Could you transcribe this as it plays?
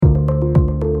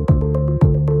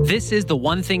This is the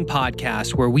One Thing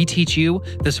podcast, where we teach you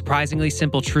the surprisingly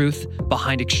simple truth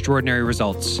behind extraordinary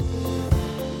results.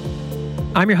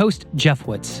 I'm your host, Jeff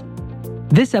Woods.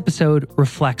 This episode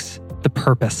reflects the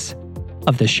purpose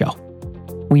of this show.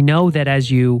 We know that as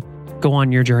you go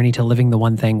on your journey to living the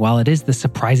one thing, while it is the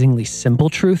surprisingly simple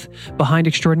truth behind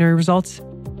extraordinary results,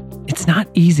 it's not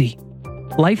easy.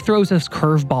 Life throws us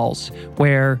curveballs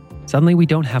where suddenly we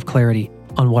don't have clarity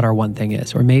on what our one thing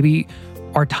is, or maybe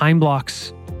our time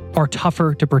blocks are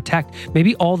tougher to protect.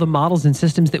 Maybe all the models and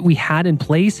systems that we had in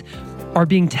place are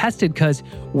being tested because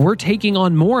we're taking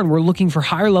on more and we're looking for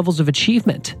higher levels of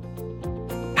achievement.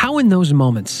 How in those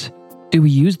moments do we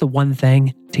use the one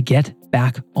thing to get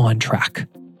back on track?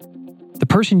 The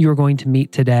person you're going to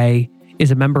meet today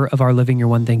is a member of our Living Your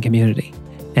One Thing community.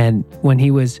 And when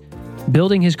he was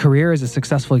building his career as a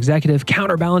successful executive,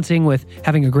 counterbalancing with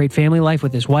having a great family life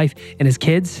with his wife and his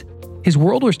kids, his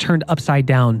world was turned upside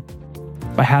down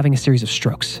by having a series of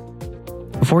strokes.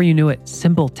 Before you knew it,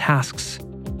 simple tasks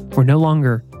were no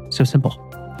longer so simple.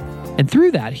 And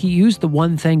through that, he used the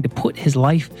one thing to put his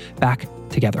life back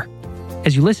together.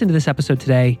 As you listen to this episode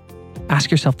today, ask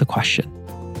yourself the question,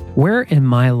 where in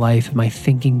my life am I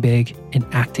thinking big and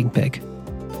acting big?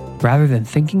 Rather than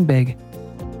thinking big,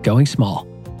 going small,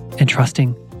 and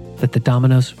trusting that the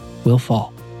dominoes will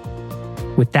fall.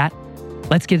 With that,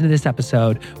 let's get into this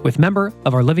episode with member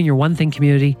of our Living Your One Thing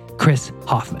community, Chris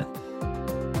Hofmann.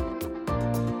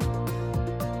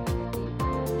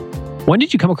 When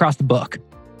did you come across the book?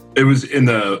 It was in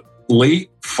the late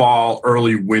fall,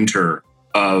 early winter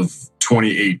of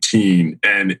 2018.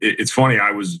 And it's funny,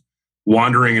 I was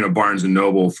wandering in a Barnes &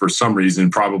 Noble for some reason.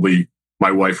 Probably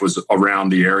my wife was around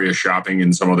the area shopping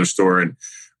in some other store. And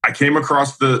I came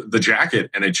across the jacket,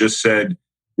 and it just said,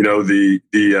 you know,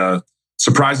 the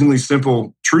surprisingly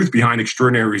simple truth behind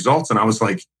extraordinary results. And I was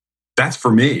like, that's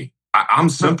for me. I'm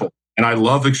simple and I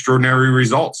love extraordinary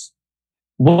results.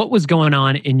 What was going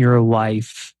on in your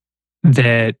life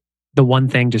that the one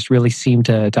thing just really seemed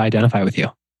to identify with you?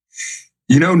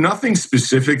 You know, nothing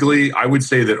specifically. I would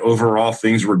say that overall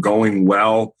things were going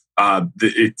well.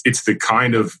 It's the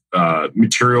kind of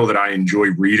material that I enjoy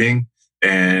reading.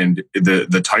 And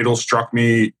the title struck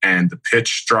me and the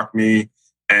pitch struck me.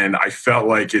 And I felt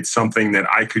like it's something that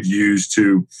I could use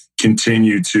to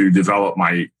continue to develop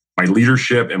my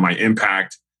leadership and my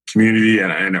impact community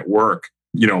and at work.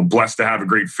 You know, blessed to have a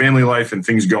great family life and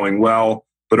things going well.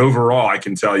 But overall, I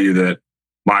can tell you that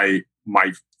my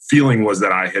feeling was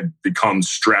that I had become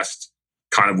stressed,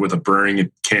 kind of with a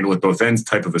burning candle at both ends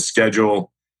type of a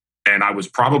schedule. And I was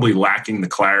probably lacking the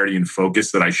clarity and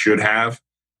focus that I should have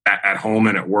at home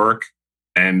and at work.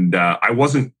 And I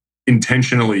wasn't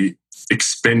intentionally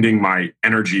expending my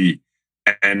energy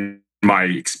and my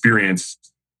experience.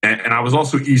 And I was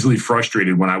also easily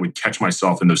frustrated when I would catch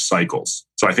myself in those cycles.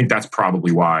 So I think that's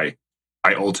probably why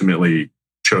I ultimately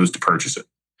chose to purchase it.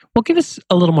 Well, give us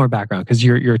a little more background, because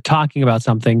you're talking about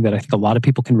something that I think a lot of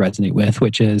people can resonate with,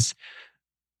 which is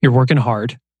you're working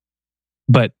hard,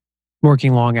 but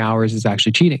working long hours is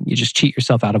actually cheating. You just cheat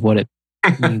yourself out of what it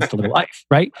means to live a life,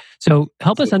 right? So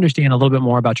help us understand a little bit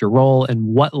more about your role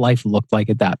and what life looked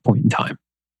like at that point in time.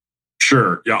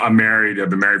 Sure. Yeah, I'm married. I've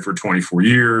been married for 24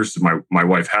 years. My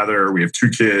wife, Heather, we have two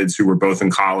kids who were both in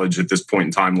college at this point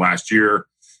in time last year,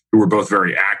 who were both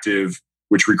very active,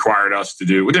 which required us to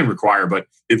do, it didn't require, but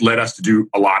it led us to do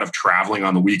a lot of traveling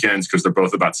on the weekends because they're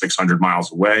both about 600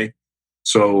 miles away.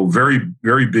 So very,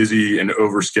 very busy and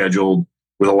overscheduled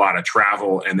with a lot of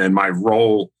travel. And then my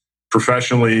role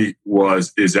professionally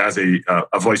is as a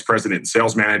vice president and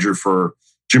sales manager for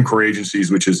Jim Core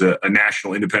Agencies, which is a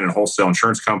national independent wholesale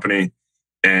insurance company.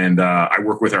 And I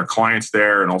work with our clients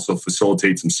there and also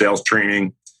facilitate some sales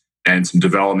training and some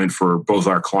development for both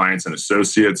our clients and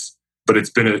associates. But it's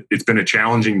been a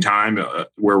challenging time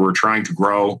where we're trying to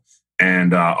grow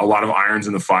and a lot of irons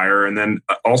in the fire. And then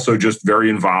also just very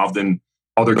involved in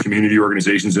other community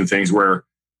organizations and things where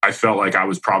I felt like I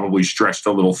was probably stretched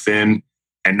a little thin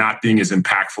and not being as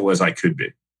impactful as I could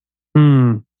be.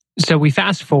 So we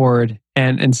fast forward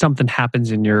and something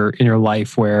happens in your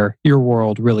life where your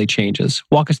world really changes.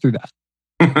 Walk us through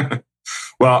that.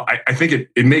 Well, I think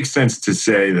it makes sense to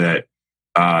say that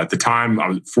at the time I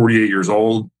was 48 years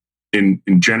old, in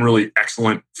generally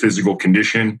excellent physical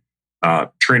condition,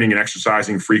 training and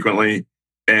exercising frequently.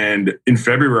 And in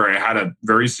February, I had a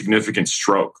very significant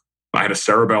stroke. I had a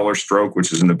cerebellar stroke,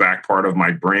 which is in the back part of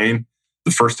my brain.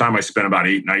 The first time I spent about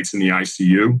 8 nights in the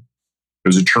ICU. It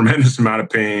was a tremendous amount of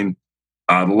pain,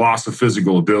 the loss of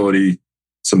physical ability,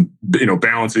 some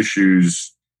balance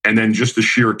issues, and then just the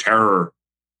sheer terror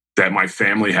that my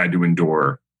family had to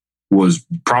endure was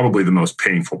probably the most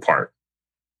painful part.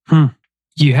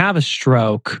 You have a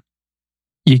stroke.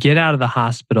 You get out of the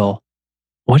hospital.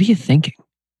 What are you thinking?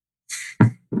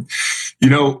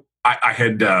 I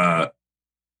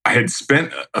had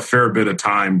spent a fair bit of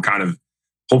time kind of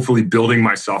hopefully building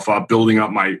myself up, building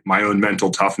up my own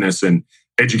mental toughness and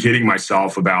educating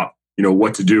myself about,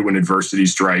 what to do when adversity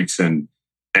strikes. I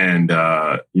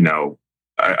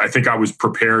think I was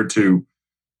prepared to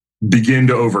begin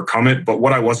to overcome it. But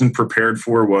what I wasn't prepared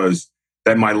for was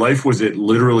that my life was at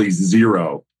literally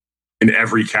zero in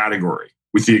every category,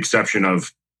 with the exception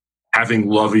of having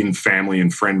loving family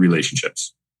and friend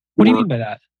relationships. What do you mean by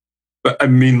that? I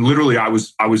mean, literally, I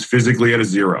was physically at a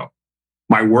zero.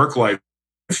 My work life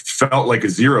felt like a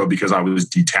zero because I was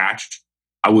detached.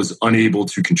 I was unable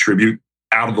to contribute,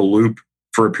 out of the loop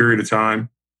for a period of time.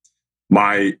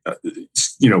 My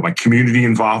community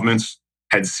involvements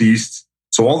had ceased.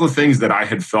 So all the things that I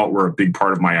had felt were a big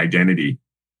part of my identity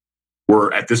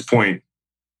were at this point,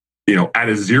 at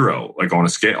a zero, like on a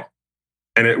scale.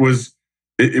 And it was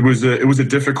a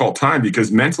difficult time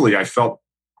because mentally I felt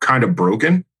kind of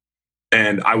broken.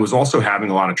 And I was also having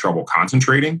a lot of trouble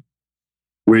concentrating,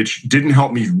 which didn't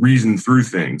help me reason through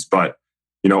things. But,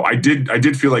 I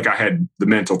did feel like I had the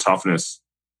mental toughness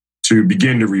to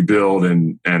begin to rebuild.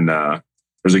 And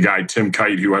there's a guy, Tim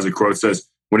Kite, who has a quote that says,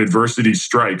 "When adversity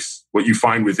strikes, what you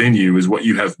find within you is what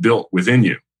you have built within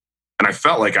you." And I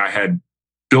felt like I had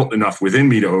built enough within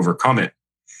me to overcome it.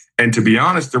 And to be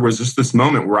honest, there was just this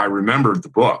moment where I remembered the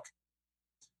book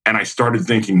and I started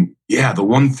thinking, yeah, the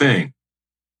one thing,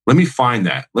 let me find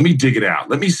that. Let me dig it out.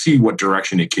 Let me see what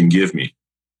direction it can give me.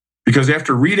 Because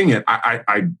after reading it,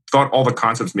 I thought all the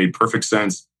concepts made perfect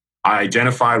sense. I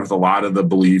identified with a lot of the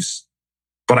beliefs,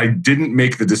 but I didn't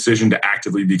make the decision to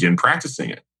actively begin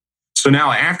practicing it. So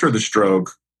now after the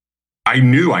stroke, I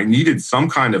knew I needed some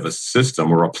kind of a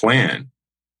system or a plan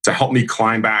to help me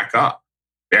climb back up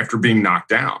after being knocked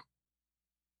down.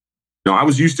 I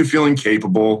was used to feeling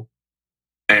capable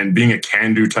and being a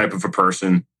can-do type of a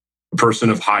person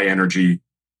of high energy,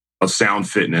 of sound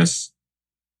fitness,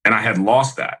 and I had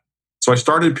lost that. So I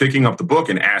started picking up the book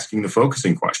and asking the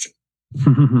focusing question.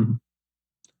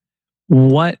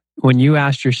 When you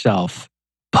asked yourself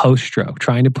post-stroke,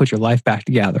 trying to put your life back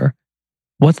together,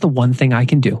 what's the one thing I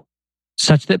can do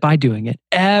such that by doing it,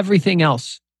 everything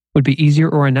else would be easier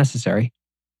or unnecessary?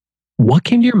 What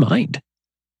came to your mind?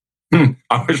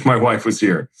 I wish my wife was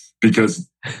here because,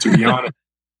 to be honest,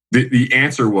 the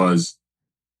answer was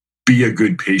be a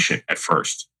good patient at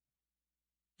first.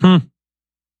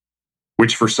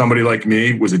 Which for somebody like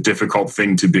me was a difficult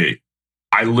thing to be.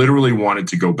 I literally wanted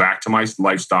to go back to my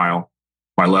lifestyle,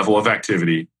 my level of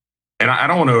activity. And I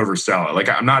don't want to oversell it. Like,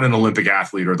 I'm not an Olympic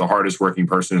athlete or the hardest working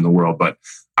person in the world, but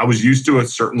I was used to a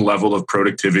certain level of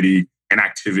productivity and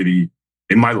activity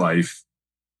in my life.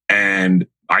 And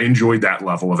I enjoyed that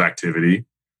level of activity.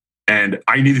 And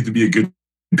I needed to be a good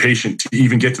patient to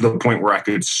even get to the point where I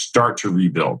could start to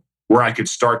rebuild, where I could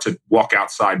start to walk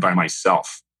outside by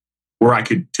myself, where I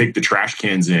could take the trash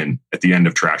cans in at the end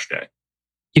of trash day.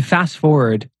 You fast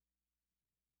forward,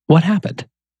 what happened?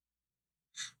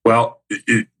 Well,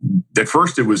 at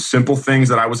first it was simple things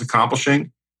that I was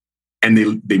accomplishing, and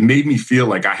they made me feel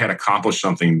like I had accomplished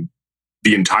something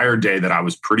the entire day that I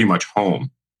was pretty much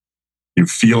home,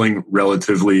 feeling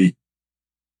relatively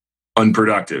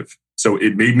unproductive. So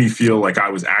it made me feel like I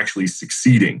was actually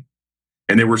succeeding.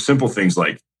 And there were simple things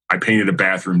like I painted a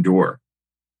bathroom door.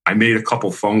 I made a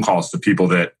couple phone calls to people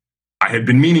that I had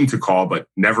been meaning to call, but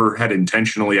never had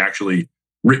intentionally actually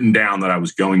written down that I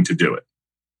was going to do it.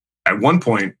 At one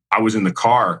point, I was in the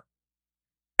car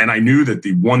and I knew that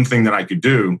the one thing that I could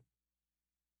do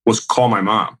was call my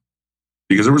mom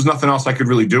because there was nothing else I could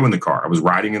really do in the car. I was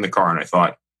riding in the car and I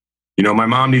thought, my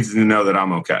mom needs to know that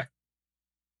I'm okay.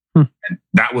 And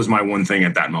that was my one thing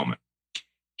at that moment.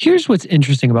 Here's what's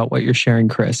interesting about what you're sharing,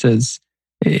 Chris, is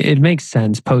it makes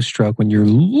sense post-stroke when you're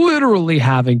literally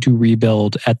having to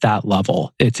rebuild at that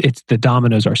level. It's the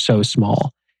dominoes are so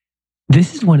small.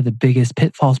 This is one of the biggest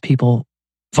pitfalls people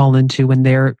fall into when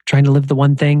they're trying to live the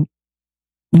one thing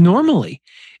normally,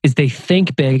 is they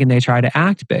think big and they try to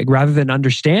act big rather than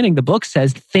understanding the book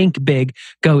says think big,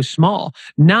 go small,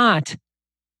 not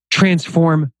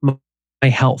transform my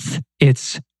health.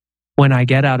 It's when I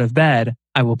get out of bed,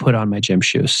 I will put on my gym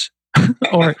shoes.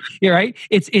 Or you're right.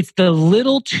 It's the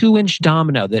little 2-inch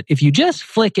domino that if you just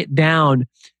flick it down,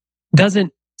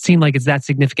 doesn't seem like it's that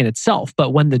significant itself.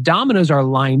 But when the dominoes are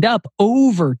lined up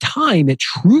over time, it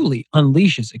truly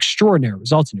unleashes extraordinary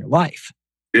results in your life.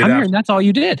 I'm hearing that's all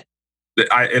you did.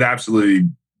 It absolutely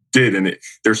did. And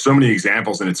there's so many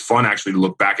examples, and it's fun actually to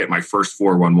look back at my first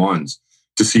 411s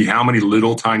to see how many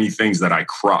little tiny things that I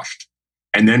crushed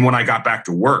And then when I got back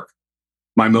to work,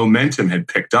 my momentum had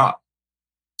picked up.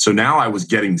 So now I was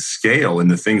getting scale in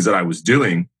the things that I was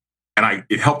doing. And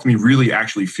it helped me really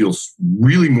actually feel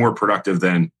really more productive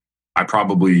than I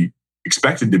probably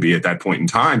expected to be at that point in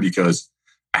time, because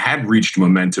I had reached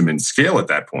momentum and scale at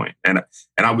that point. And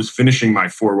I was finishing my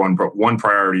 4-1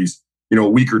 priorities, a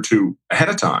week or two ahead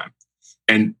of time.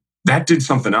 And that did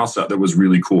something else that was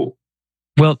really cool.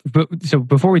 Well, so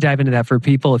before we dive into that, for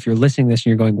people, if you're listening to this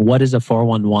and you're going, what is a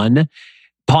 411?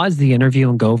 Pause the interview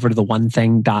and go over to the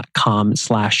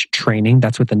onething.com/training.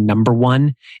 That's with the number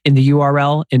 1 in the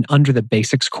URL. And under the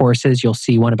basics courses, you'll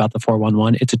see one about the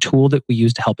 411. It's a tool that we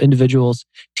use to help individuals,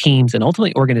 teams, and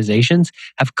ultimately organizations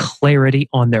have clarity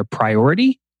on their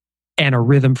priority and a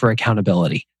rhythm for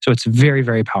accountability. So it's very,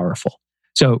 very powerful.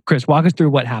 So Chris, walk us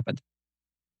through what happened.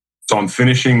 So I'm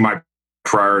finishing my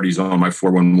priorities on my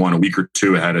 411 a week or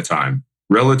two ahead of time,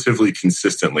 relatively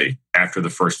consistently after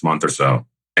the first month or so.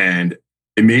 And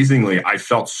amazingly, I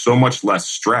felt so much less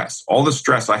stress. All the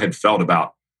stress I had felt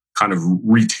about kind of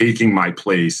retaking my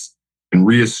place and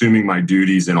reassuming my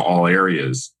duties in all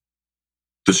areas,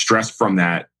 the stress from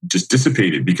that just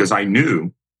dissipated, because I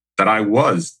knew that I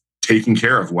was taking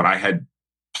care of what I had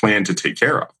planned to take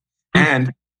care of.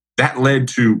 And that led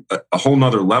to a whole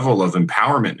nother level of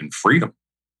empowerment and freedom.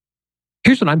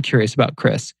 Here's what I'm curious about,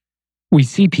 Chris. We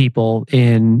see people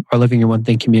in our Living Your One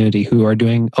Thing community who are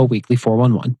doing a weekly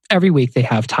 411. Every week they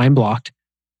have time blocked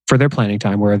for their planning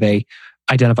time where they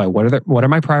identify what are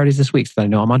my priorities this week, so that I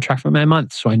know I'm on track for my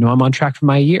month, so I know I'm on track for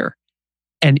my year.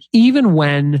 And even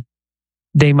when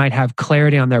they might have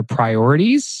clarity on their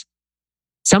priorities,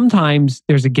 sometimes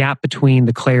there's a gap between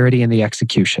the clarity and the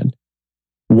execution.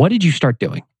 What did you start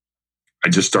doing? I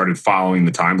just started following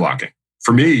the time blocking.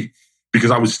 For me,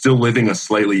 because I was still living a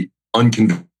slightly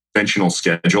unconventional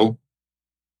schedule,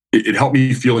 it helped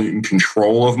me feel in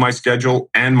control of my schedule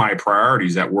and my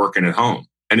priorities at work and at home.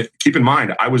 And keep in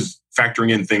mind, I was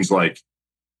factoring in things like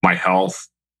my health,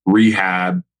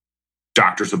 rehab,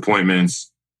 doctor's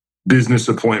appointments, business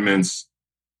appointments,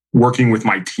 working with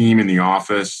my team in the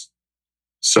office.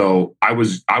 So I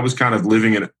was kind of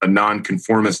living in a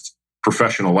nonconformist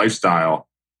professional lifestyle,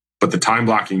 but the time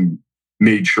blocking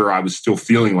made sure I was still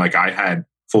feeling like I had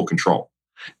full control.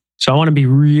 So I want to be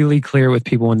really clear with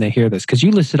people when they hear this, because you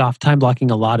listed off time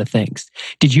blocking a lot of things.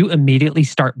 Did you immediately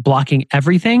start blocking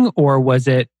everything, or was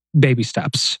it baby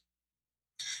steps?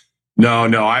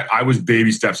 No, I was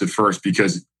baby steps at first,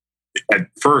 because at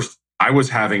first I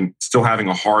was still having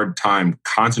a hard time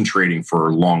concentrating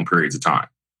for long periods of time.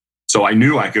 So I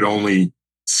knew I could only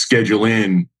schedule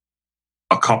in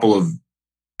a couple of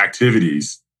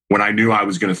activities when I knew I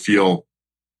was going to feel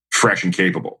fresh and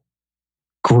capable.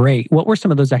 Great. What were some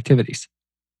of those activities?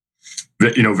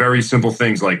 Very simple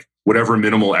things like whatever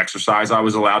minimal exercise I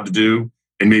was allowed to do,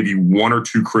 and maybe 1 or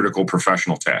 2 critical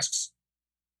professional tasks.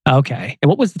 Okay. And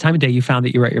what was the time of day you found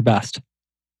that you were at your best?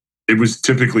 It was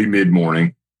typically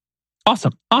mid-morning.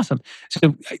 Awesome.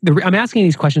 So I'm asking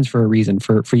these questions for a reason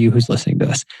for you who's listening to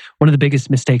this. One of the biggest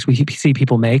mistakes we see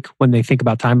people make when they think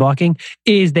about time blocking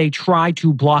is they try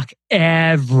to block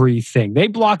everything. They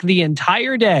block the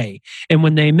entire day. And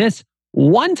when they miss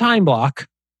one time block,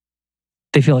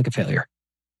 they feel like a failure.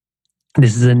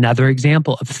 This is another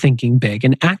example of thinking big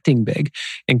and acting big.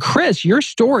 And Chris, your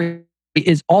story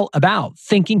is all about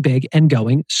thinking big and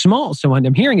going small. So what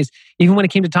I'm hearing is, even when it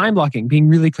came to time blocking, being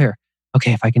really clear,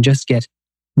 okay, if I can just get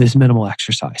this minimal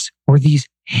exercise or these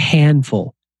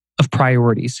handful of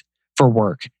priorities for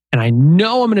work, and I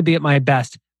know I'm going to be at my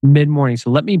best mid-morning, so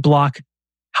let me block.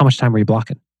 How much time were you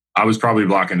blocking? I was probably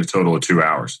blocking a total of 2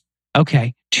 hours.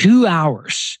 Okay, 2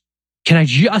 hours. Can I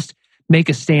just make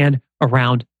a stand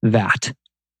around that?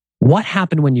 What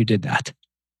happened when you did that?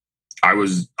 I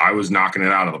was knocking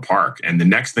it out of the park. And the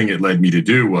next thing it led me to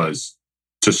do was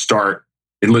to start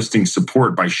enlisting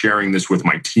support by sharing this with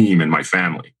my team and my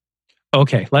family.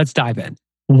 Okay, let's dive in.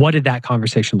 What did that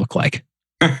conversation look like?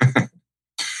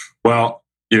 Well,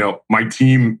 my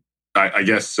team, I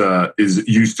guess, is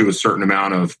used to a certain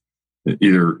amount of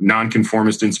either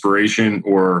nonconformist inspiration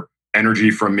or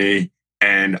energy from me.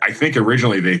 And I think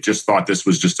originally they just thought this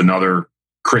was just another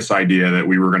Chris idea that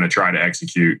we were going to try to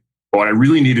execute. But what I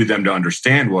really needed them to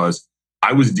understand was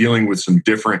I was dealing with some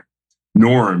different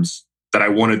norms that I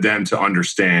wanted them to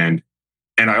understand.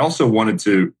 And I also wanted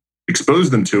to expose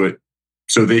them to it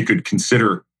so they could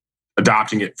consider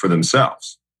adopting it for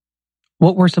themselves.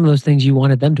 What were some of those things you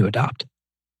wanted them to adopt?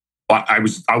 Well, I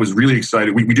was really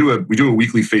excited. We do a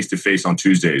weekly face-to-face on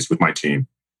Tuesdays with my team.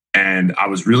 And I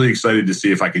was really excited to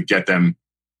see if I could get them,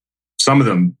 some of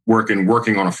them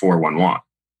working on a 411.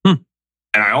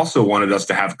 And I also wanted us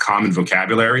to have common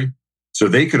vocabulary. so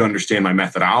they could understand my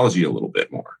methodology a little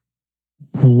bit more.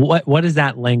 What does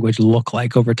that language look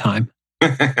like over time?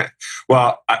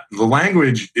 Well, the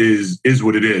language is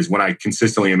what it is when I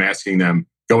consistently am asking them,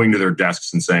 going to their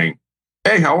desks and saying,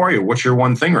 hey, how are you? What's your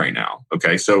one thing right now?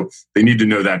 Okay, so they need to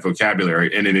know that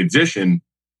vocabulary. And in addition,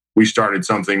 we started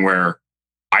something where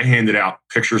I handed out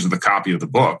pictures of the copy of the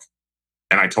book.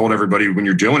 And I told everybody, when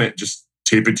you're doing it, just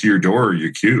tape it to your door or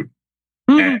your cube.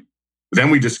 And then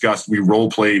we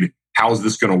role played, how's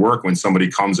this going to work when somebody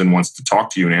comes and wants to talk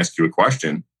to you and ask you a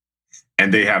question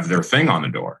and they have their thing on the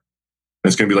door. And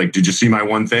it's going to be like, did you see my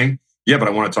one thing? Yeah, but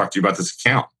I want to talk to you about this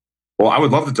account. Well, I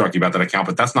would love to talk to you about that account,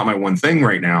 but that's not my one thing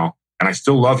right now. And I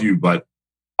still love you, but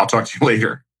I'll talk to you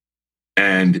later.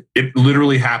 And it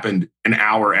literally happened an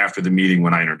hour after the meeting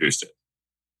when I introduced it.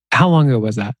 How long ago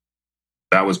was that?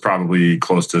 That was probably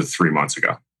close to 3 months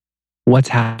ago. What's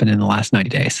happened in the last 90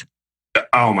 days?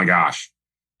 Oh my gosh.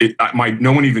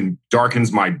 No one even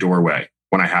darkens my doorway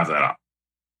when I have that up.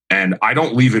 And I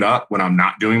don't leave it up when I'm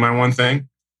not doing my one thing.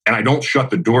 And I don't shut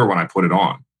the door when I put it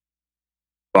on.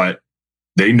 But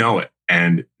they know it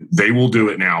and they will do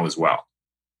it now as well.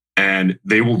 And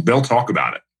they'll talk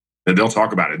about it. They'll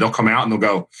talk about it. They'll come out and they'll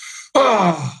go,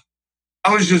 oh,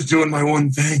 I was just doing my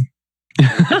one thing.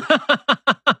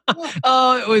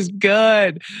 Oh, it was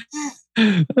good.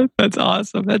 That's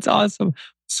awesome. That's awesome.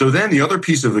 So then the other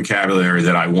piece of vocabulary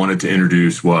that I wanted to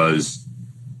introduce was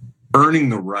earning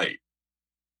the right.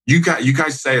 You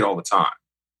guys say it all the time.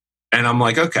 And I'm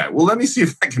like, okay, well, let me see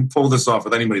if I can pull this off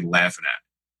with anybody laughing at it.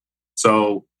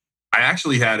 So I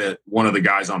actually had one of the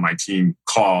guys on my team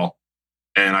call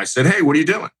and I said, hey, what are you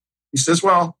doing? He says,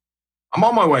 well, I'm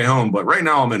on my way home, but right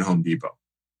now I'm in Home Depot.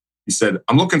 He said,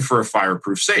 I'm looking for a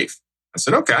fireproof safe. I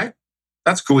said, okay,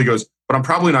 that's cool. He goes, but I'm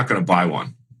probably not going to buy one.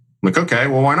 I'm like, okay,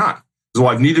 well, why not? He goes,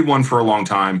 well, I've needed one for a long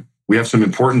time. We have some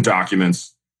important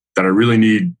documents that I really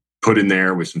need put in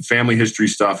there with some family history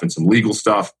stuff and some legal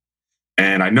stuff.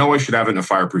 And I know I should have it in a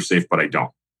fireproof safe, but I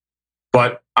don't.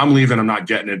 But I'm leaving. I'm not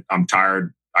getting it. I'm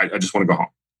tired. I just want to go home.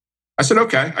 I said,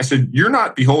 okay. I said, you're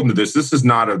not beholden to this. This is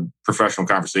not a professional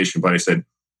conversation. But I said,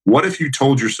 what if you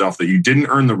told yourself that you didn't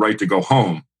earn the right to go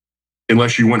home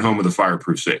unless you went home with a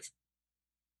fireproof safe?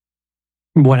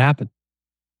 What happened?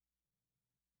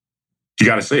 You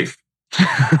got a safe.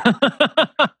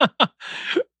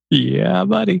 Yeah,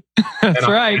 buddy. That's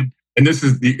right. And this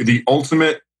is the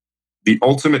ultimate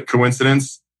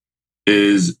coincidence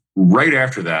is right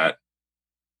after that,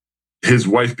 his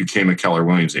wife became a Keller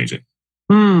Williams agent.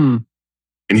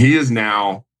 And he is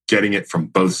now getting it from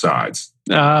both sides.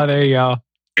 Oh, there you go.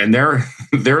 And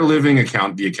they're living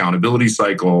the accountability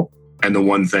cycle and the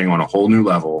one thing on a whole new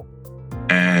level.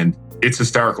 And it's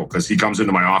hysterical because he comes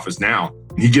into my office now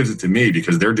and he gives it to me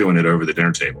because they're doing it over the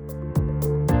dinner table.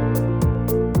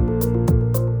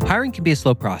 Hiring can be a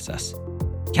slow process.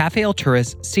 Cafe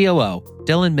Altura's COO,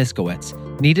 Dylan Miskowitz,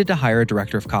 needed to hire a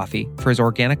director of coffee for his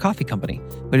organic coffee company,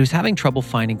 but he was having trouble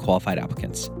finding qualified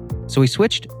applicants. So he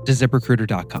switched to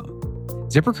ZipRecruiter.com.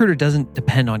 ZipRecruiter doesn't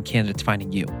depend on candidates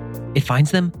finding you. It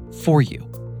finds them for you.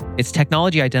 Its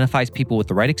technology identifies people with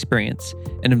the right experience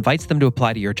and invites them to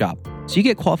apply to your job, so you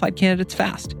get qualified candidates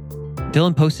fast.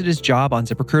 Dylan posted his job on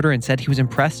ZipRecruiter and said he was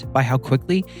impressed by how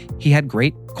quickly he had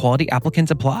great quality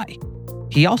applicants apply.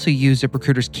 He also used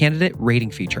ZipRecruiter's candidate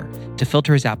rating feature to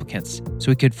filter his applicants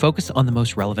so he could focus on the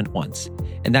most relevant ones.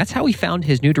 And that's how he found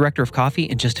his new director of coffee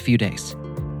in just a few days.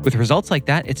 With results like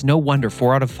that, it's no wonder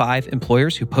 4 out of 5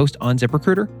 employers who post on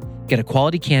ZipRecruiter get a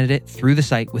quality candidate through the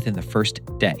site within the first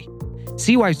day.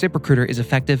 See why ZipRecruiter is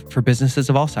effective for businesses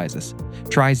of all sizes.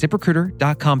 Try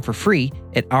ZipRecruiter.com for free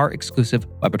at our exclusive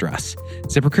web address,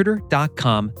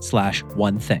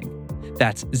 ZipRecruiter.com/onething.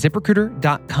 That's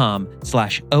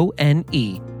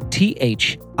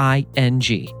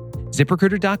ZipRecruiter.com/ONETHING.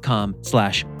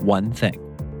 ZipRecruiter.com/onething.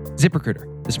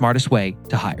 ZipRecruiter, the smartest way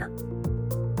to hire.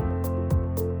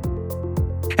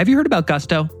 Have you heard about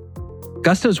Gusto?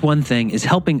 Gusto's one thing is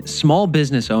helping small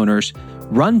business owners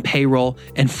run payroll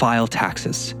and file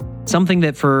taxes. Something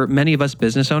that for many of us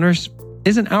business owners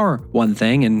isn't our one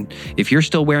thing. And if you're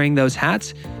still wearing those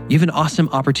hats, you have an awesome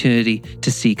opportunity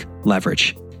to seek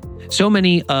leverage. So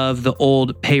many of the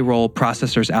old payroll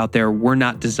processors out there were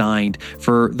not designed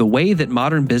for the way that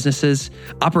modern businesses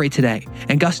operate today,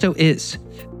 and Gusto is.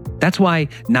 That's why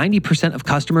 90% of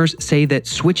customers say that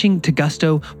switching to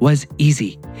Gusto was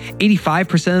easy.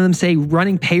 85% of them say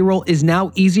running payroll is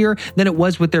now easier than it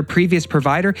was with their previous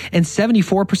provider, and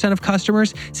 74% of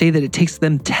customers say that it takes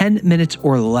them 10 minutes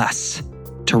or less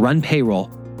to run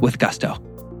payroll with Gusto.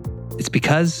 It's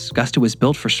because Gusto was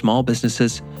built for small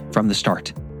businesses from the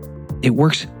start. It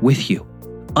works with you,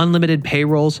 unlimited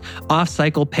payrolls,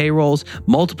 off-cycle payrolls,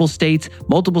 multiple states,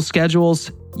 multiple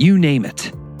schedules, you name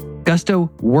it.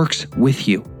 Gusto works with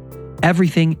you.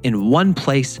 Everything in one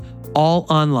place, all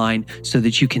online, so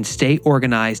that you can stay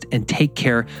organized and take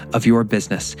care of your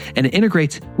business. And it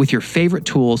integrates with your favorite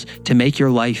tools to make your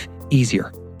life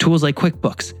easier. Tools like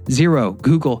QuickBooks, Xero,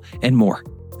 Google, and more.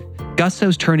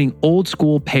 Gusto's turning old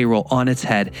school payroll on its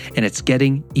head, and it's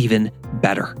getting even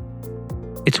better.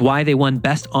 It's why they won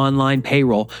Best Online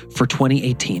Payroll for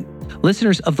 2018.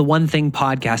 Listeners of the One Thing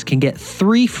podcast can get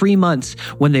 3 free months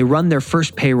when they run their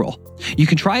first payroll. You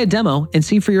can try a demo and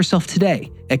see for yourself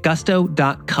today at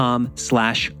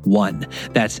gusto.com/one.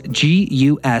 That's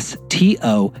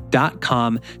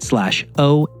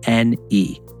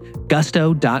gusto.com/ONE.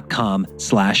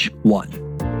 Gusto.com/one.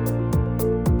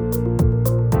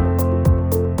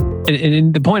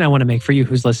 And the point I want to make for you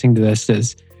who's listening to this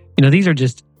is, these are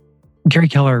just, Gary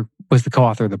Keller was the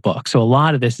co-author of the book. So a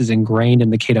lot of this is ingrained in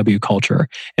the KW culture.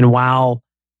 And while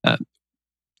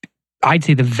I'd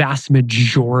say the vast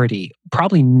majority,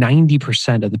 probably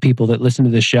 90% of the people that listen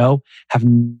to this show have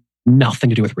nothing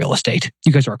to do with real estate.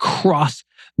 You guys are across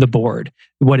the board.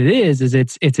 What it is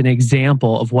it's an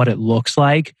example of what it looks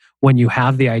like when you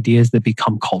have the ideas that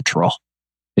become cultural.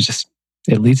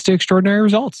 It leads to extraordinary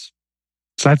results.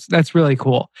 So that's really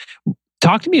cool.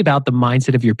 Talk to me about the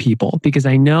mindset of your people, because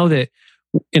I know that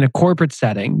in a corporate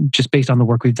setting, just based on the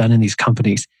work we've done in these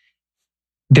companies,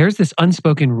 there's this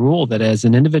unspoken rule that as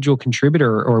an individual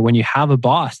contributor, or when you have a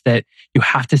boss, that you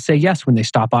have to say yes when they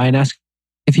stop by and ask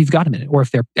if you've got a minute, or if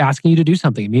they're asking you to do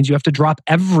something. It means you have to drop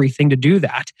everything to do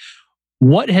that.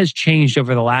 What has changed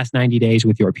over the last 90 days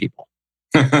with your people?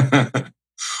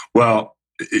 Well,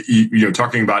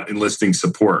 talking about enlisting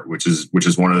support, which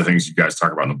is one of the things you guys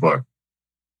talk about in the book.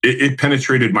 It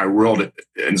penetrated my world,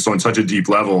 and so on such a deep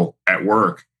level at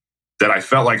work that I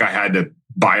felt like I had to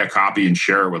buy a copy and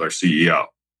share it with our CEO.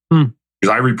 Because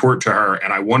I report to her,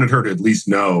 and I wanted her to at least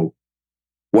know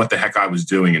what the heck I was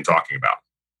doing and talking about.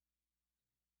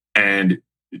 And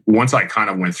once I kind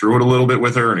of went through it a little bit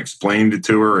with her and explained it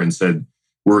to her and said,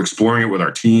 we're exploring it with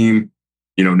our team,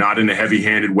 not in a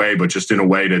heavy-handed way, but just in a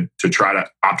way to try to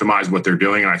optimize what they're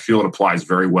doing. And I feel it applies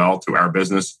very well to our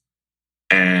business.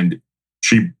 And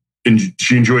she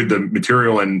enjoyed the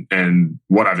material and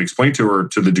what I've explained to her,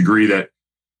 to the degree that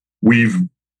we've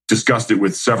discussed it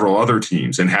with several other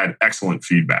teams and had excellent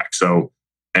feedback. So,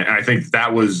 and I think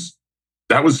that was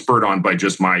spurred on by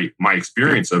just my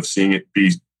experience of seeing it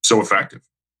be so effective.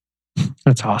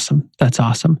 That's awesome. That's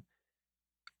awesome.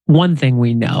 One thing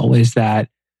we know is that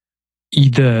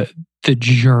the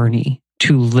journey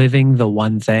to living the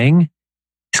one thing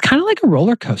is kind of like a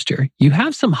roller coaster. You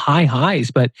have some high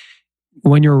highs, but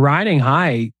when you're riding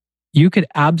high, you could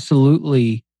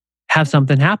absolutely have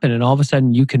something happen, and all of a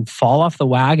sudden you can fall off the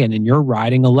wagon and you're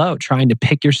riding a low, trying to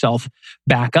pick yourself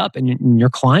back up, and you're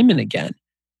climbing again.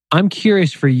 I'm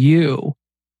curious for you,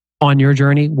 on your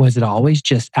journey, was it always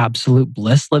just absolute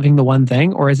bliss living the one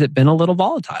thing, or has it been a little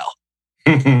volatile?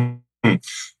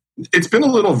 It's been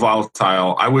a little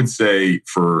volatile, I would say,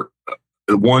 for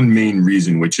one main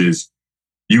reason, which is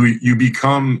you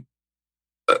become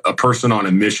a person on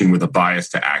a mission with a bias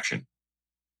to action.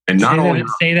 And not only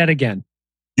say that again.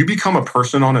 You become a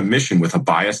person on a mission with a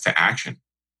bias to action.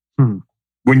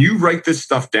 When you write this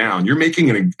stuff down, you're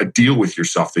making a deal with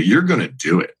yourself that you're going to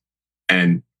do it.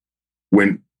 And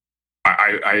when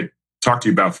I talked to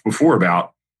you before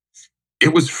about,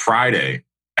 it was Friday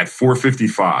at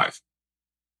 4:55,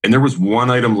 and there was one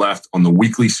item left on the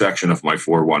weekly section of my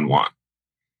 411.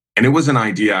 And it was an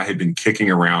idea I had been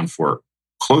kicking around for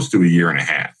close to a year and a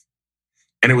half.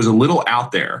 And it was a little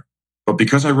out there, but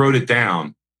because I wrote it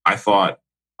down, I thought,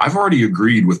 I've already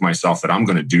agreed with myself that I'm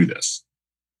going to do this.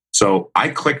 So I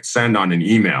clicked send on an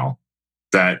email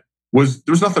there was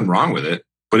nothing wrong with it,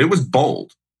 but it was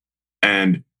bold.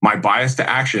 And my bias to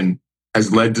action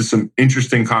has led to some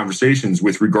interesting conversations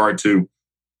with regard to,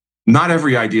 not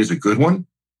every idea is a good one,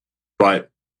 but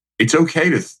it's okay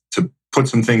to put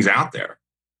some things out there.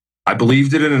 I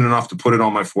believed in it enough to put it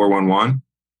on my 411.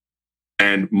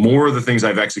 And more of the things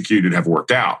I've executed have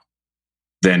worked out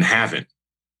than haven't.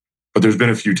 But there's been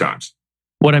a few times.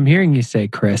 What I'm hearing you say,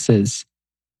 Chris, is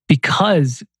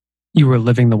because you were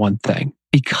living the one thing,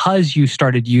 because you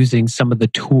started using some of the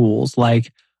tools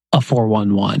like a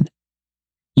 411,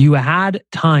 you had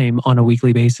time on a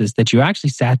weekly basis that you actually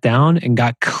sat down and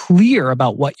got clear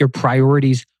about what your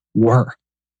priorities were.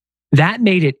 That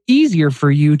made it easier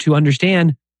for you to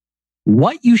understand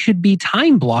what you should be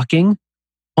time blocking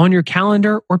on your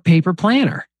calendar or paper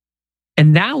planner.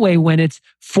 And that way, when it's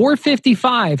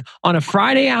 4:55 on a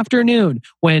Friday afternoon,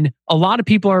 when a lot of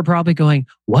people are probably going,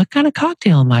 what kind of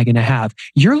cocktail am I going to have?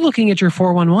 You're looking at your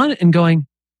 411 and going,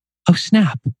 oh,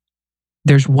 snap.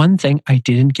 There's one thing I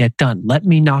didn't get done. Let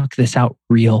me knock this out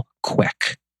real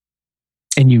quick.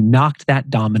 And you knocked that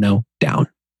domino down.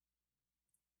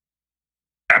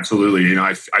 Absolutely.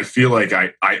 I feel like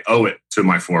I owe it to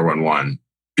my 411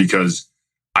 because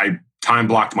I time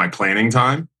blocked my planning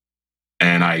time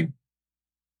and I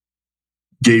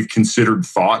gave considered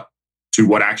thought to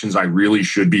what actions I really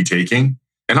should be taking.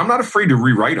 And I'm not afraid to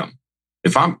rewrite them.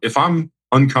 If I'm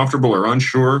uncomfortable or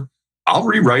unsure, I'll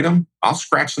rewrite them. I'll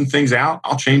scratch some things out.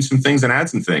 I'll change some things and add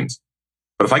some things.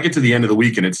 But if I get to the end of the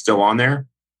week and it's still on there,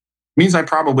 it means I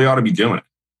probably ought to be doing it.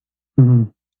 Mm-hmm.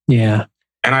 Yeah.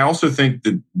 And I also think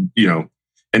that,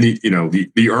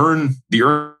 the earn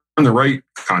the right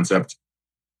concept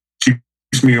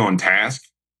keeps me on task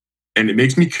and it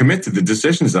makes me commit to the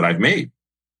decisions that I've made.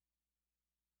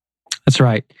 That's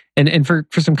right. And for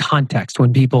some context,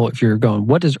 when people, if you're going,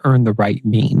 what does earn the right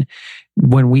mean?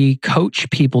 When we coach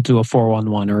people to a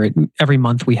 411 or every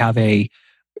month we have a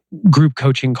group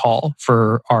coaching call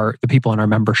for the people in our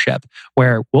membership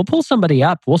where we'll pull somebody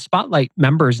up, we'll spotlight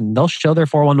members and they'll show their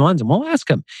 411s and we'll ask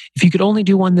them, if you could only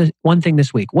do one thing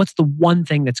this week, what's the one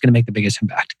thing that's going to make the biggest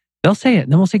impact? They'll say it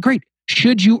and then we'll say, great.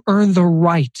 Should you earn the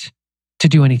right to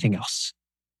do anything else?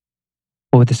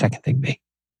 What would the second thing be?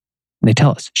 And they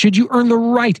tell us, should you earn the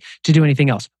right to do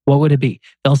anything else? What would it be?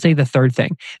 They'll say the third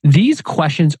thing. These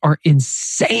questions are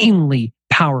insanely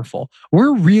powerful.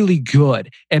 We're really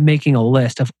good at making a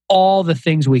list of all the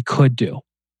things we could do.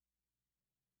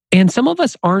 And some of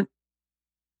us aren't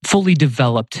fully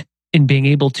developed in being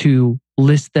able to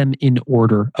list them in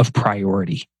order of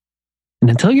priority. And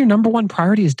until your number one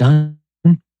priority is done,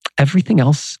 everything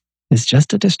else is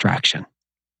just a distraction.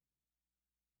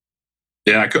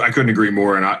 Yeah, I couldn't agree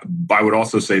more. And I would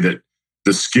also say that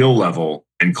the skill level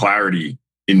and clarity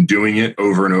in doing it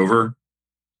over and over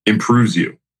improves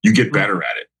you. You get better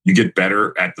at it. You get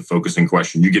better at the focusing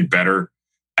question. You get better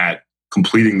at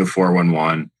completing the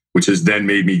 411, which has then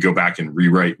made me go back and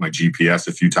rewrite my GPS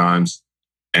a few times.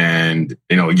 And,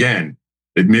 again,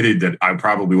 admitted that I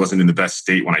probably wasn't in the best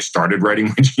state when I started writing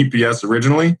my GPS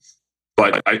originally,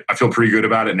 but I feel pretty good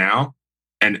about it now.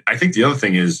 And I think the other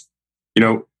thing is,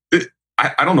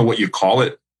 I don't know what you call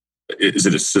it. Is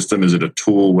it a system? Is it a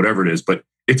tool? Whatever it is, but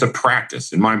it's a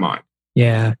practice in my mind.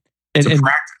 Yeah. It's a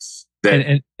practice.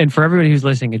 And for everybody who's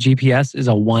listening, a GPS is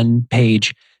a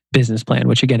one-page business plan,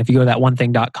 which again, if you go to that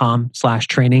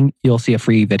onething.com/training, you'll see a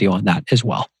free video on that as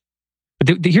well.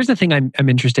 But here's the thing I'm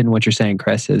interested in what you're saying,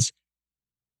 Chris, is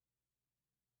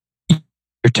you're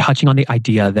touching on the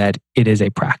idea that it is a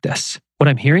practice. What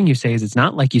I'm hearing you say is it's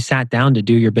not like you sat down to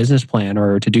do your business plan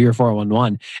or to do your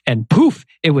 411 and poof,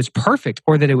 it was perfect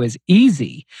or that it was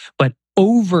easy. But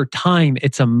over time,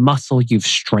 it's a muscle you've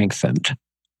strengthened.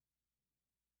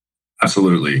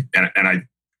 Absolutely. And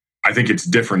I think it's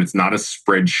different. It's not a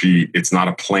spreadsheet. It's not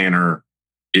a planner.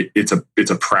 It's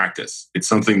a practice. It's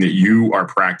something that you are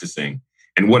practicing.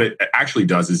 And what it actually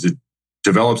does is it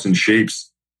develops and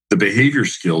shapes the behavior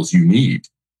skills you need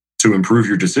to improve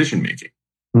your decision making.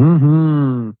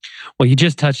 Mm-hmm. Well, you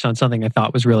just touched on something I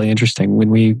thought was really interesting when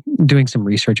we doing some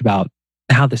research about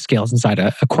how this scales inside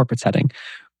a corporate setting.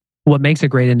 What makes a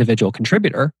great individual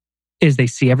contributor is they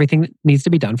see everything that needs to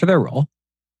be done for their role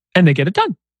and they get it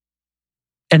done.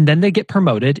 And then they get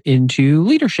promoted into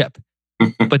leadership.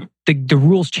 But the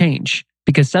rules change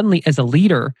because suddenly as a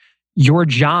leader, your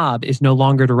job is no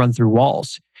longer to run through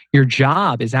walls. Your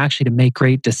job is actually to make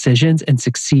great decisions and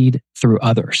succeed through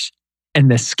others. And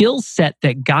the skill set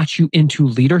that got you into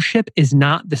leadership is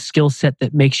not the skill set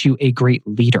that makes you a great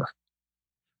leader.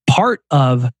 Part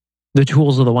of the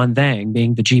tools of the one thing,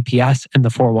 being the GPS and the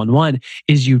 411,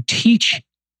 is you teach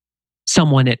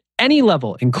someone at any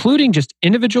level, including just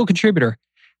individual contributor,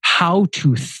 how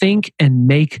to think and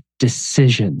make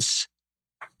decisions.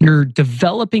 You're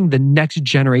developing the next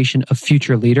generation of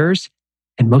future leaders,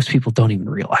 and most people don't even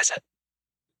realize it.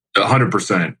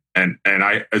 100%. And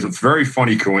it's a very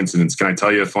funny coincidence. Can I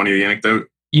tell you a funny anecdote?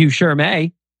 You sure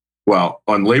may. Well,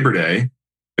 on Labor Day,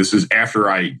 this is after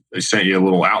I sent you a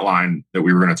little outline that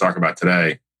we were going to talk about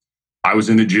today. I was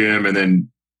in the gym and then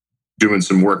doing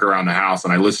some work around the house,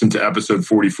 and I listened to episode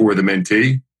 44 of The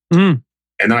Mentee. And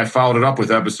then I followed it up with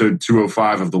episode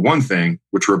 205 of The One Thing,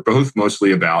 which were both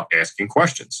mostly about asking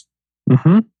questions.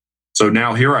 Mm-hmm. So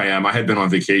now here I am. I had been on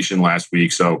vacation last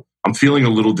week, so I'm feeling a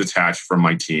little detached from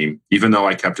my team, even though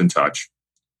I kept in touch.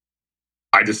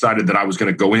 I decided that I was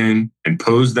going to go in and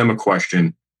pose them a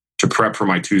question to prep for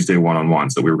my Tuesday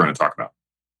one-on-ones that we were going to talk about.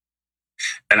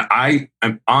 And I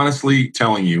am honestly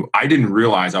telling you, I didn't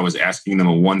realize I was asking them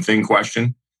a one thing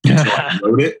question until I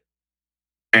wrote it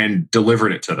and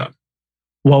delivered it to them.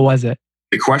 What was it?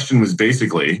 The question was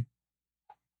basically,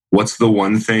 what's the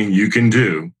one thing you can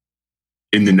do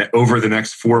over the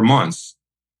next 4 months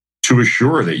to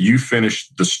assure that you finish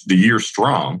the year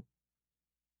strong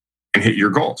and hit your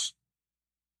goals?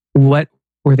 What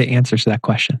were the answers to that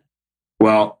question?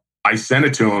 Well, I sent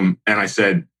it to him and I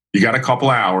said, you got a couple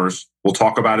of hours. We'll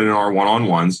talk about it in our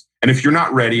one-on-ones. And if you're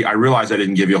not ready, I realize I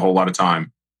didn't give you a whole lot of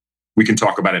time. We can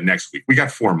talk about it next week. We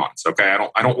got 4 months. Okay.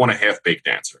 I don't want a half-baked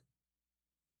answer.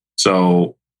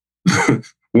 So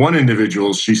one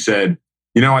individual, she said,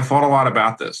 I thought a lot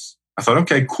about this. I thought,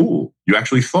 okay, cool. You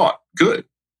actually thought. Good.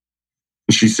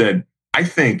 And she said, I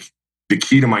think the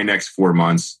key to my next 4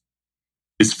 months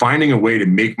is finding a way to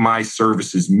make my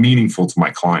services meaningful to my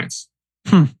clients.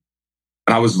 And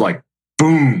I was like,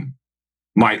 boom,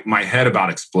 my head about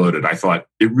exploded. I thought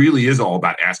it really is all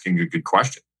about asking a good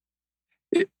question.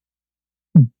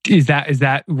 Is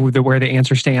that where the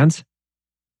answer stands?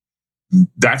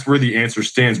 That's where the answer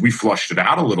stands. We flushed it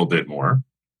out a little bit more.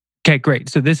 Okay, great.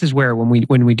 So this is where when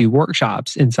we do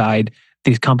workshops inside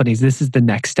these companies, this is the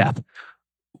next step.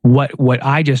 What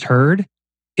I just heard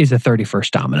is a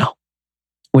 31st domino.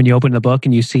 When you open the book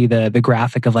and you see the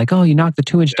graphic of like, oh, you knocked the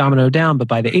 2-inch domino down, but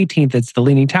by the 18th, it's the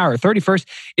Leaning Tower. 31st,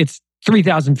 it's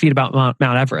 3,000 feet about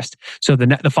Mount Everest. So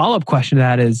the follow-up question to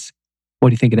that is, what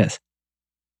do you think it is?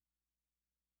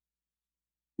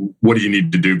 What do you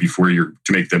need to do before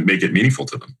to make it meaningful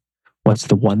to them? What's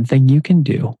the one thing you can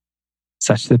do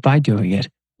such that by doing it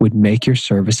would make your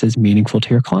services meaningful to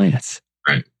your clients?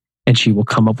 Right. And she will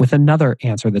come up with another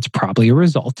answer that's probably a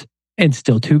result and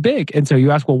still too big. And so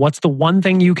you ask, well, what's the one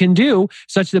thing you can do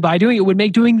such that by doing it would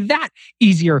make doing that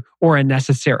easier or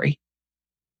unnecessary?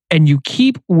 And you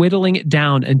keep whittling it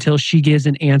down until she gives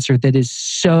an answer that is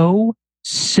so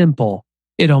simple,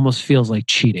 it almost feels like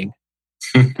cheating.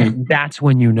 And that's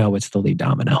when you know it's the lead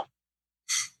domino.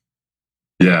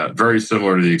 Yeah, very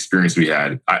similar to the experience we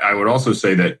had. I would also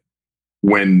say that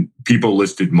when people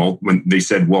listed, when they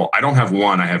said, well, I don't have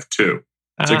one, I have two.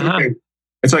 It's like, okay.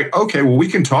 It's like, okay, well, we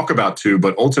can talk about two,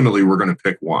 but ultimately we're going to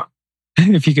pick one.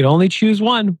 If you could only choose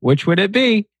one, which would it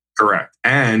be? Correct.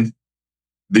 And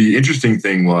the interesting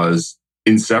thing was,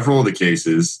 in several of the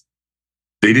cases,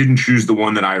 they didn't choose the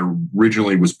one that I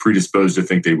originally was predisposed to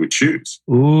think they would choose.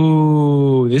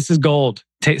 Ooh, this is gold.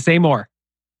 Say more.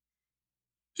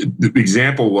 The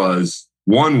example was,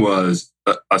 one was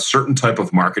a certain type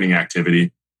of marketing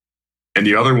activity, and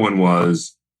the other one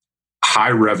was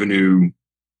high revenue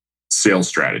sales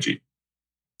strategy.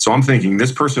 So I'm thinking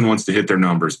this person wants to hit their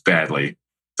numbers badly.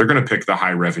 They're going to pick the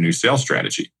high revenue sales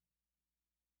strategy.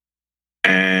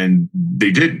 And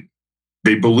they didn't.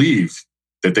 They believed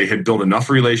that they had built enough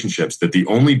relationships that the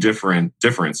only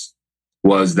difference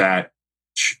was that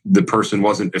the person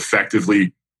wasn't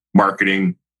effectively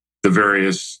marketing the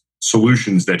various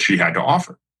solutions that she had to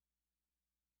offer.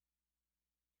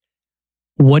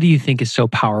 What do you think is so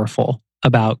powerful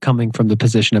about coming from the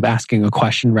position of asking a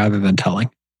question rather than telling?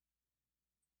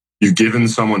 You've given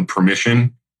someone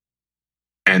permission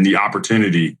and the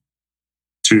opportunity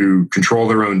to control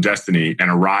their own destiny and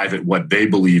arrive at what they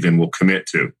believe in, will commit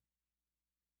to.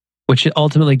 Which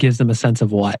ultimately gives them a sense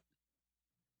of what?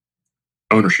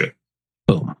 Ownership.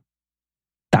 Boom.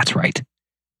 That's right.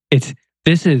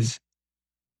 This is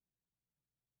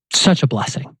such a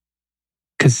blessing,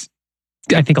 because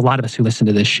I think a lot of us who listen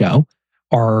to this show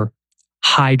are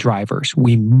high drivers.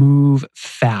 We move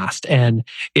fast, and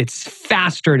it's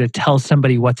faster to tell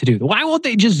somebody what to do. Why won't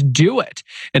they just do it?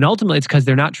 And ultimately, it's because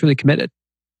they're not truly committed.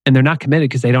 And they're not committed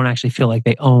because they don't actually feel like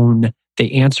they own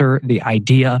the answer, the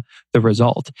idea, the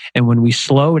result. And when we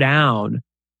slow down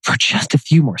for just a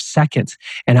few more seconds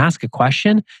and ask a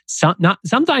question,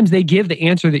 sometimes they give the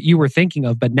answer that you were thinking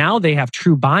of, but now they have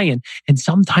true buy-in. And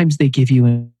sometimes they give you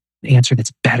an answer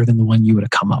that's better than the one you would have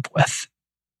come up with.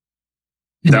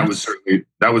 That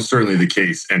was certainly the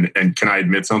case. And can I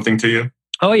admit something to you?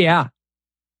 Oh, yeah.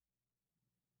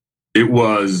 It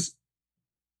was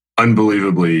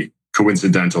unbelievably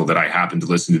coincidental that I happened to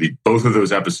listen to both of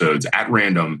those episodes at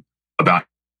random about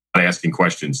asking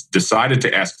questions, decided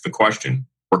to ask the question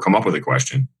or come up with a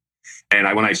question. And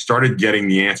when I started getting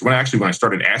the answer, when I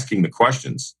started asking the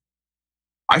questions,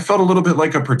 I felt a little bit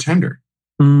like a pretender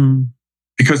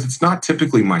because it's not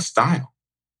typically my style.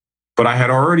 But I had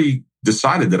already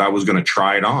decided that I was going to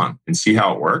try it on and see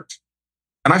how it worked.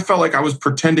 And I felt like I was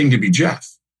pretending to be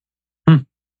Jeff.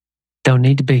 Don't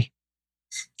need to be.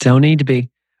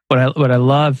 What I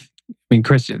love I mean,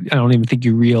 Chris, I don't even think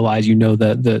you realize,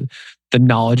 the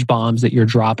knowledge bombs that you're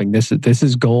dropping. This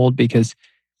is gold, because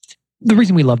the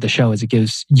reason we love the show is it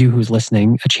gives you who's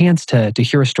listening a chance to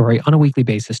hear a story on a weekly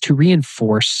basis to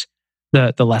reinforce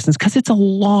the lessons, because it's a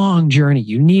long journey.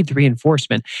 You need the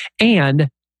reinforcement. And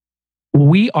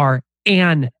we are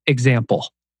an example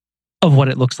of what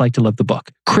it looks like to live the book.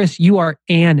 Chris, you are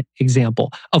an example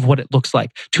of what it looks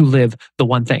like to live the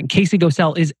one thing. Casey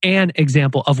Gosell is an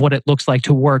example of what it looks like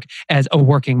to work as a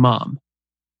working mom.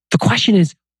 The question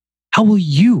is, how will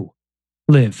you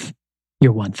live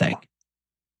your one thing?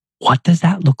 What does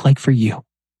that look like for you?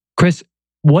 Chris,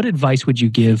 what advice would you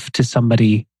give to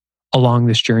somebody along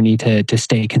this journey to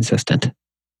stay consistent?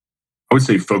 I would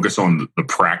say focus on the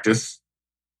practice,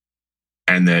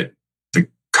 and that the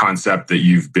concept that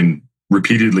you've been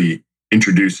repeatedly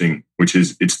introducing, which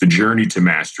is it's the journey to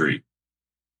mastery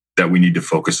that we need to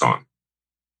focus on.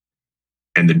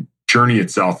 And the journey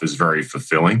itself is very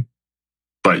fulfilling,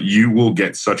 but you will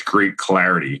get such great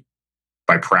clarity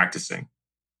by practicing.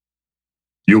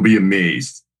 You'll be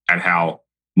amazed at how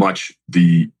much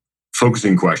the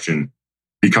focusing question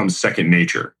becomes second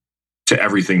nature to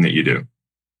everything that you do.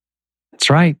 That's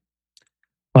right.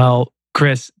 Well,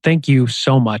 Chris, thank you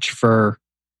so much for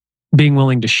being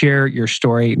willing to share your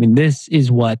story. I mean, this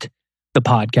is what the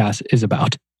podcast is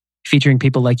about, featuring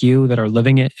people like you that are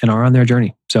living it and are on their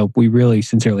journey. So we really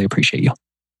sincerely appreciate you.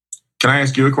 Can I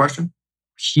ask you a question?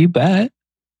 You bet.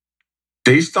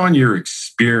 Based on your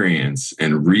experience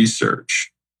and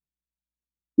research,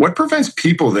 what prevents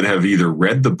people that have either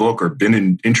read the book or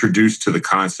been introduced to the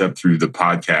concept through the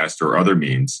podcast or other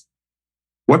means,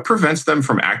 what prevents them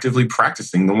from actively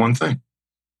practicing the one thing?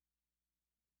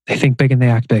 They think big and they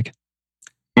act big.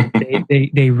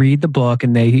 They read the book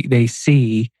and they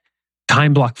see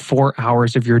time block 4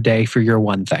 hours of your day for your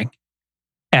one thing.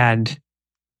 And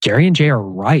Gary and Jay are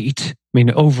right. I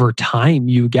mean, over time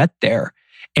you get there,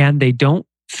 and they don't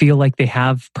feel like they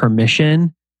have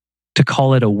permission to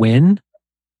call it a win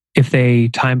if they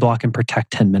time block and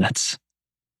protect 10 minutes.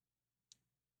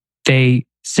 They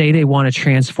say they want to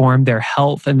transform their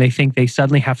health, and they think they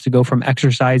suddenly have to go from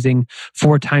exercising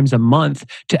 4 times a month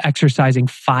to exercising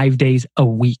 5 days a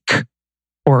week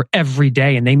or every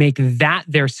day. And they make that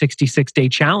their 66-day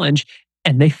challenge,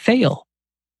 and they fail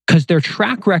because their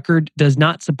track record does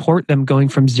not support them going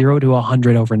from 0 to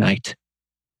 100 overnight.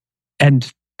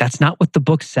 And that's not what the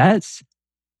book says.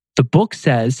 The book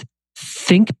says,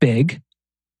 think big,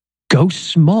 go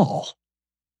small,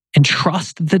 and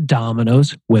trust the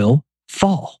dominoes will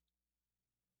fall.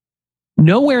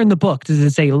 Nowhere in the book does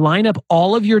it say line up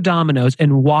all of your dominoes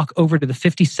and walk over to the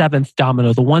 57th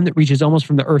domino, the one that reaches almost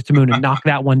from the earth to moon, and knock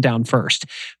that one down first.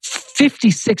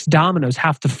 56 dominoes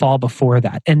have to fall before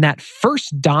that. And that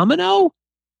first domino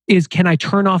is, can I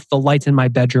turn off the lights in my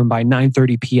bedroom by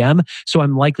 9:30 p.m. so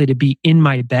I'm likely to be in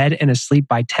my bed and asleep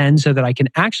by 10 so that I can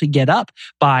actually get up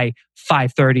by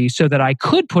 5:30 so that I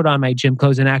could put on my gym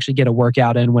clothes and actually get a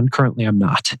workout in when currently I'm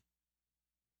not.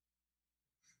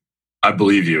 I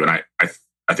believe you, and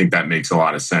I think that makes a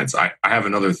lot of sense. I have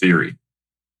another theory.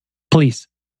 Please.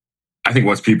 I think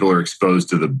once people are exposed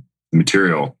to the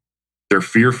material, they're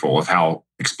fearful of how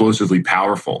explosively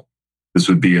powerful this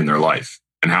would be in their life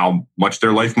and how much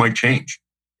their life might change.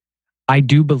 I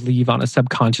do believe on a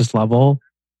subconscious level,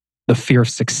 the fear of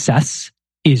success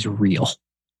is real.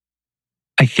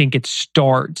 I think it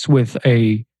starts with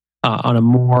on a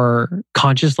more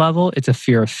conscious level, it's a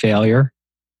fear of failure.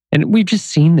 And we've just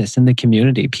seen this in the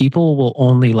community. People will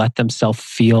only let themselves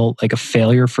feel like a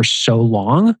failure for so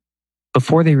long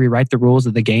before they rewrite the rules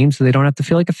of the game so they don't have to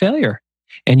feel like a failure.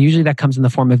 And usually that comes in the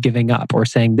form of giving up or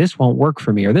saying, this won't work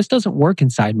for me, or this doesn't work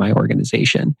inside my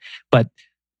organization. But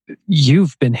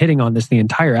you've been hitting on this the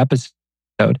entire episode.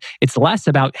 It's less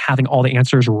about having all the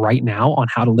answers right now on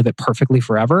how to live it perfectly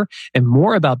forever, and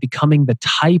more about becoming the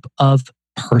type of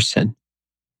person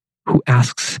who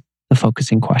asks the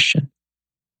focusing question.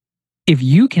 If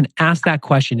you can ask that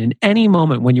question in any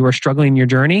moment when you are struggling in your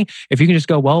journey, if you can just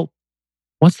go, well,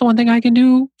 what's the one thing I can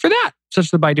do for that? Such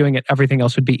that by doing it, everything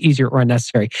else would be easier or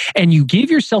unnecessary. And you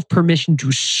give yourself permission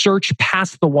to search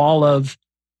past the wall of,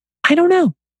 I don't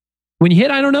know. When you hit,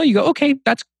 I don't know, you go, okay,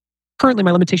 that's currently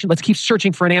my limitation. Let's keep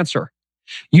searching for an answer.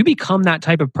 You become that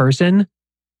type of person,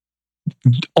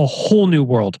 a whole new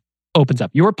world opens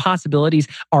up. Your possibilities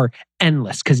are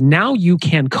endless because now you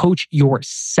can coach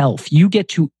yourself. You get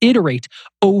to iterate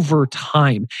over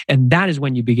time. And that is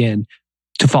when you begin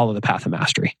to follow the path of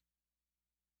mastery.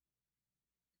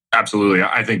 Absolutely.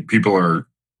 I think people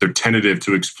they're tentative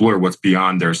to explore what's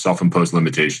beyond their self-imposed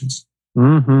limitations.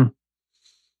 Mm-hmm.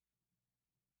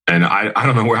 And I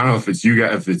don't know if it's you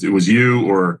guys, if it was you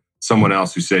or someone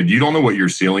else who said, you don't know what your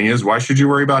ceiling is. Why should you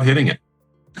worry about hitting it?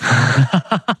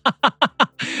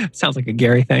 Sounds like a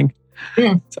Gary thing.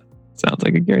 Yeah. Sounds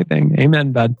like a Gary thing.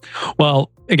 Amen, bud.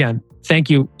 Well, again, thank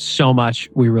you so much.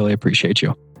 We really appreciate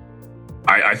you.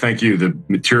 I thank you. The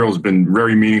material has been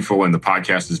very meaningful and the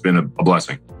podcast has been a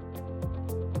blessing.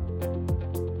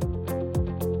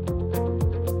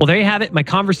 Well, there you have it. My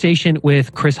conversation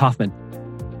with Chris Hofmann.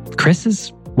 Chris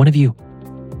is one of you.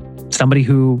 Somebody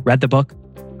who read the book,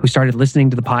 who started listening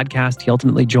to the podcast. He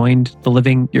ultimately joined the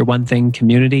Living Your One Thing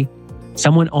community.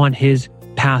 Someone on his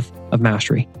path of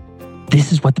mastery.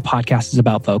 This is what the podcast is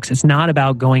about, folks. It's not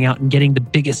about going out and getting the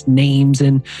biggest names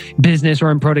in business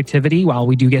or in productivity, while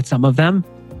we do get some of them.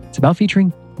 It's about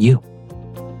featuring you.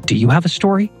 Do you have a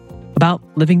story about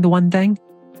living the one thing?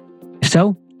 If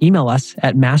so, email us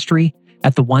at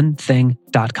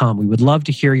mastery@theonething.com. We would love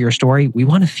to hear your story. We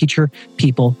want to feature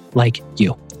people like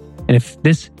you. And if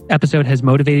this episode has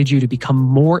motivated you to become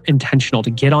more intentional, to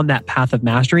get on that path of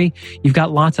mastery, you've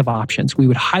got lots of options. We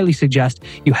would highly suggest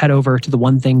you head over to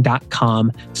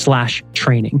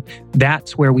theonething.com/training.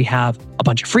 That's where we have a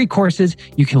bunch of free courses.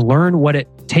 You can learn what it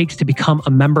takes to become a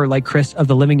member like Chris of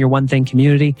the Living Your One Thing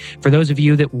community. For those of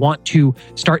you that want to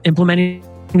start implementing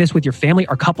this with your family,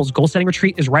 our couples goal setting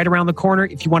retreat is right around the corner.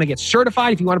 If you want to get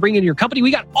certified, if you want to bring it into your company,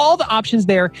 we got all the options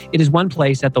there. It is one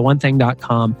place at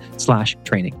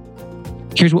theonething.com/training.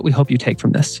 Here's what we hope you take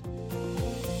from this.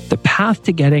 The path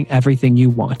to getting everything you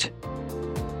want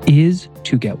is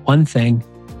to get one thing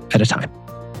at a time.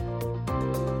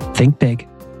 Think big,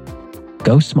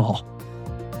 go small,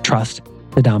 trust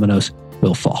the dominoes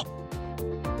will fall.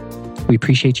 We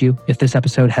appreciate you. If this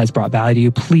episode has brought value to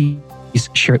you, please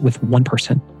share it with one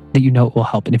person that you know it will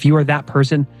help. And if you are that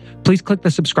person, please click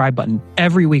the subscribe button.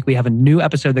 Every week we have a new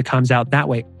episode that comes out. That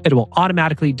way it will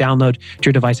automatically download to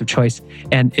your device of choice.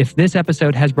 And if this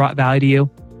episode has brought value to you,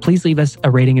 please leave us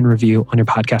a rating and review on your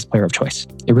podcast player of choice.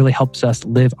 It really helps us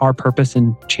live our purpose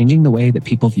in changing the way that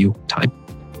people view time.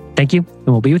 Thank you, and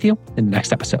we'll be with you in the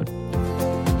next episode.